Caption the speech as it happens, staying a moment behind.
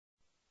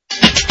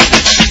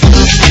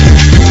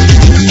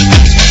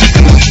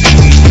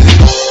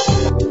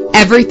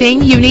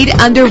Everything you need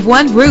under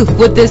one roof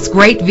with this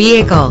great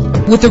vehicle.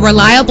 With a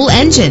reliable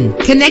engine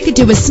connected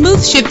to a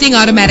smooth shifting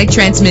automatic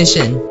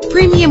transmission,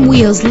 premium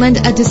wheels lend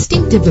a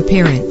distinctive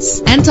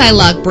appearance.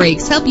 Anti-lock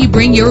brakes help you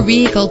bring your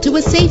vehicle to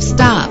a safe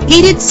stop.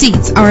 Heated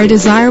seats are a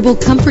desirable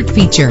comfort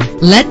feature.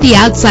 Let the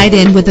outside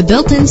in with a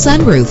built-in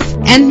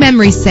sunroof. And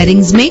memory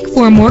settings make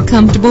for a more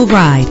comfortable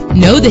ride.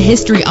 Know the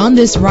history on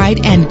this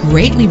ride and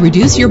greatly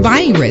reduce your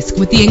buying risk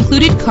with the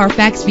included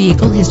Carfax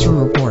Vehicle History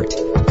Report.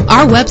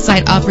 Our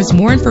website offers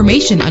more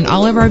information on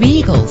all of our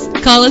vehicles.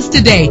 Call us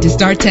today to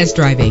start test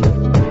driving.